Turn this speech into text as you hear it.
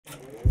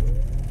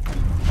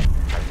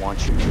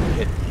want you to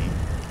hit me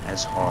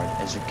as hard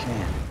as you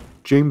can.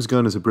 James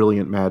Gunn is a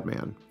brilliant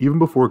madman. Even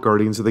before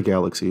Guardians of the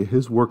Galaxy,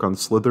 his work on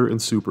Slither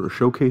and Super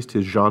showcased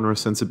his genre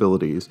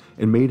sensibilities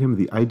and made him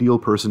the ideal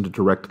person to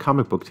direct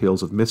comic book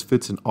tales of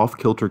misfits and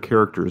off-kilter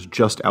characters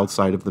just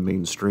outside of the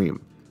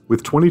mainstream.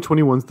 With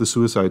 2021's The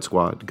Suicide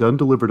Squad, Gunn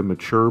delivered a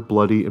mature,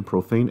 bloody, and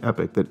profane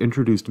epic that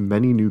introduced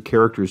many new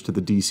characters to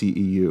the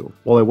DCEU.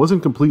 While I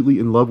wasn't completely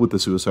in love with The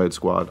Suicide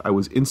Squad, I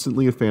was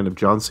instantly a fan of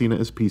John Cena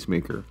as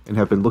Peacemaker, and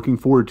have been looking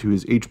forward to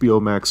his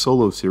HBO Max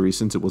solo series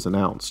since it was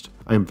announced.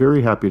 I am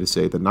very happy to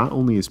say that not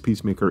only is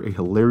Peacemaker a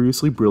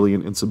hilariously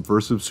brilliant and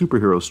subversive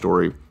superhero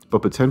story,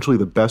 but potentially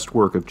the best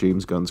work of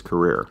James Gunn's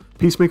career.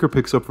 Peacemaker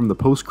picks up from the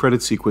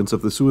post-credit sequence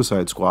of The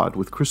Suicide Squad,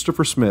 with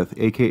Christopher Smith,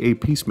 aka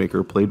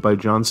Peacemaker, played by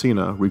John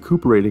Cena,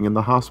 recuperating in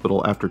the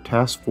hospital after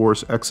Task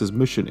Force X's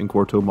mission in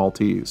Corto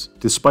Maltese.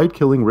 Despite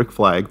killing Rick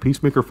Flag,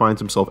 Peacemaker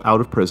finds himself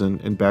out of prison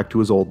and back to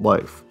his old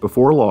life.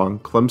 Before long,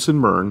 Clemson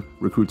Mern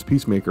recruits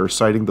Peacemaker,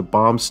 citing the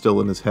bomb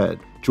still in his head.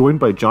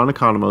 Joined by John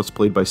Economos,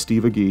 played by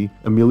Steve Agee,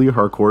 Amelia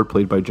Harcourt,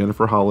 played by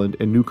Jennifer Holland,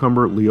 and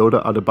newcomer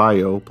Leota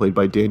Adebayo, played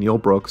by Danielle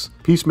Brooks,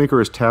 Peacemaker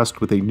is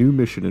tasked with a new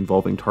mission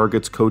involving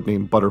targets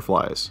codenamed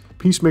Butterflies.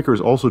 Peacemaker is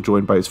also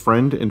joined by his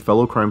friend and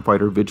fellow crime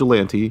fighter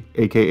Vigilante,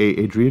 aka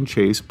Adrian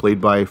Chase, played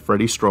by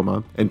Freddie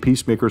Stroma, and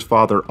Peacemaker's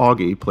father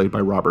Augie, played by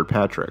Robert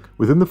Patrick.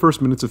 Within the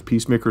first minutes of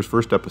Peacemaker's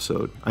first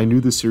episode, I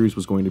knew this series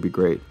was going to be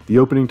great. The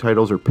opening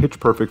titles are pitch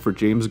perfect for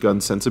James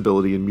Gunn's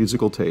sensibility and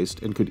musical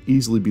taste, and could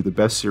easily be the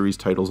best series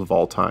titles of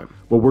all time.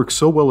 What works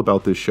so well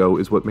about this show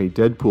is what made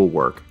Deadpool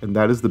work, and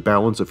that is the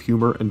balance of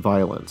humor and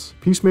violence.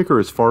 Peacemaker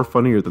is far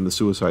funnier than The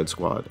Suicide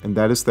Squad, and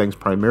that is thanks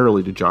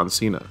primarily to John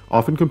Cena.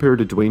 Often compared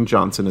to Dwayne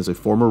Johnson as a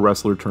former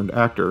wrestler turned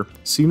actor,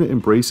 Cena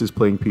embraces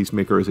playing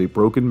Peacemaker as a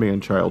broken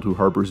man-child who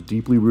harbors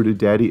deeply rooted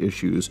daddy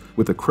issues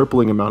with a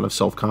crippling amount of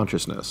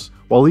self-consciousness.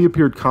 While he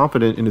appeared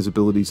confident in his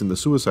abilities in The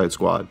Suicide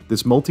Squad,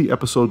 this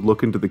multi-episode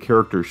look into the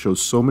character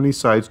shows so many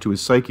sides to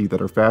his psyche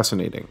that are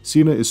fascinating.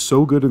 Cena is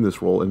so good in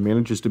this role and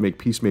manages to make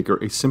Peacemaker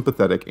a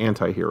sympathetic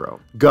anti-hero.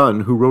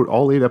 Gunn, who wrote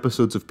all 8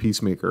 episodes of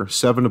Peacemaker,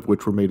 7 of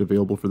which were made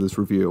available for this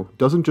review,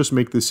 doesn't just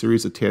make this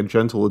series a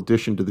tangential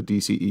addition to the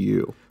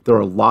DCEU. There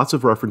are lots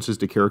of references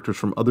to characters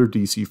from other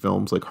DC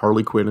films like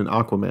Harley Quinn and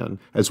Aquaman,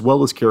 as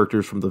well as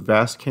characters from the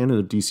vast canon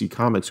of DC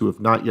Comics who have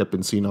not yet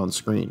been seen on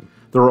screen.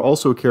 There are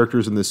also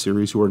characters in this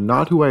series who are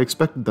not who I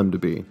expected them to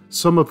be,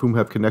 some of whom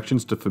have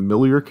connections to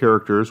familiar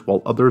characters,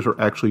 while others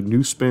are actually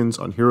new spins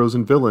on heroes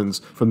and villains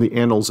from the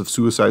annals of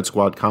Suicide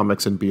Squad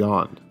comics and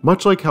beyond.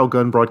 Much like how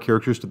Gunn brought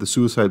characters to the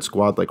Suicide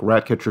Squad like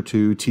Ratcatcher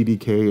 2,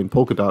 TDK, and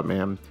Polka Dot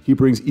Man, he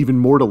brings even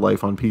more to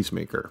life on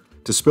Peacemaker.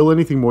 To spill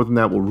anything more than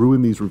that will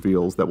ruin these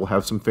reveals that will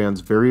have some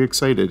fans very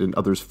excited and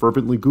others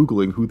fervently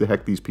googling who the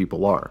heck these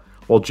people are.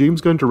 While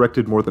James Gunn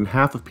directed more than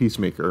half of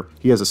Peacemaker,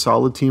 he has a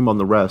solid team on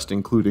the rest,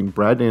 including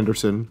Brad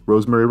Anderson,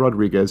 Rosemary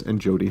Rodriguez,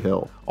 and Jody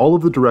Hill. All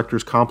of the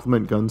directors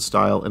complement Gunn's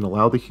style and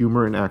allow the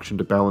humor and action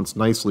to balance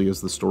nicely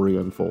as the story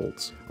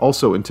unfolds.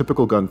 Also, in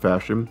typical Gunn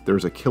fashion, there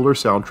is a killer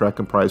soundtrack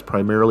comprised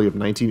primarily of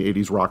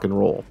 1980s rock and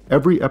roll.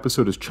 Every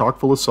episode is chock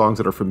full of songs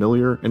that are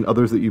familiar and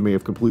others that you may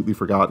have completely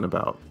forgotten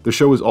about. The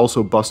show is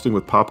also busting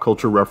with pop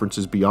culture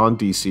references beyond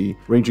DC,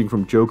 ranging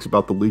from jokes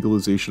about the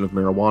legalization of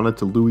marijuana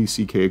to Louis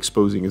C.K.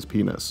 exposing his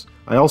penis.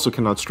 I also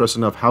cannot stress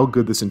enough how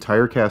good this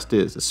entire cast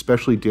is,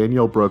 especially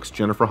Danielle Brooks,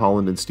 Jennifer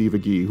Holland, and Steve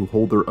Agee, who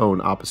hold their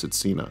own opposite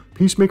Cena.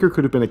 Peacemaker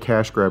could have been a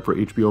cash grab for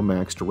HBO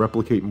Max to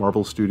replicate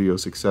Marvel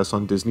Studios' success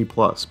on Disney+,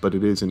 but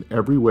it is in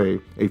every way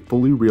a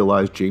fully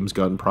realized James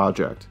Gunn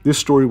project. This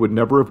story would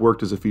never have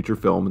worked as a feature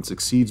film and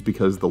succeeds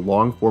because the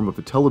long form of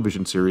a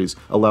television series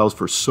allows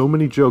for so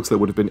many jokes that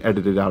would have been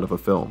edited out of a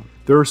film.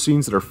 There are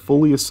scenes that are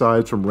fully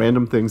asides from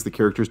random things the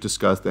characters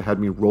discuss that had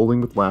me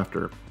rolling with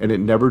laughter, and it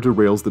never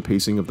derails the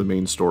pacing of the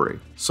main story.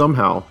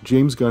 Somehow,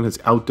 James Gunn has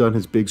outdone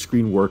his big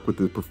screen work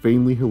with a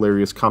profanely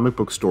hilarious comic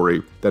book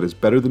story that is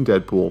better than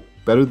Deadpool,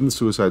 better than the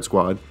Suicide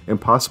Squad, and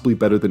possibly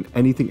better than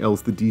anything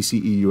else the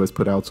DCEU has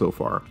put out so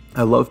far.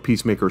 I love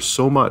Peacemaker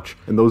so much,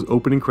 and those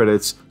opening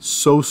credits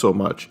so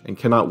much, and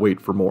cannot wait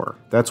for more.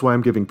 That's why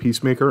I'm giving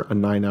Peacemaker a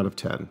 9 out of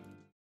 10.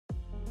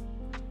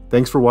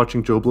 Thanks for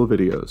watching JoBlo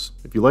videos.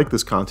 If you like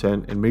this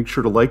content, and make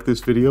sure to like this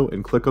video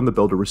and click on the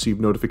bell to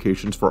receive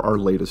notifications for our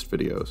latest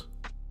videos.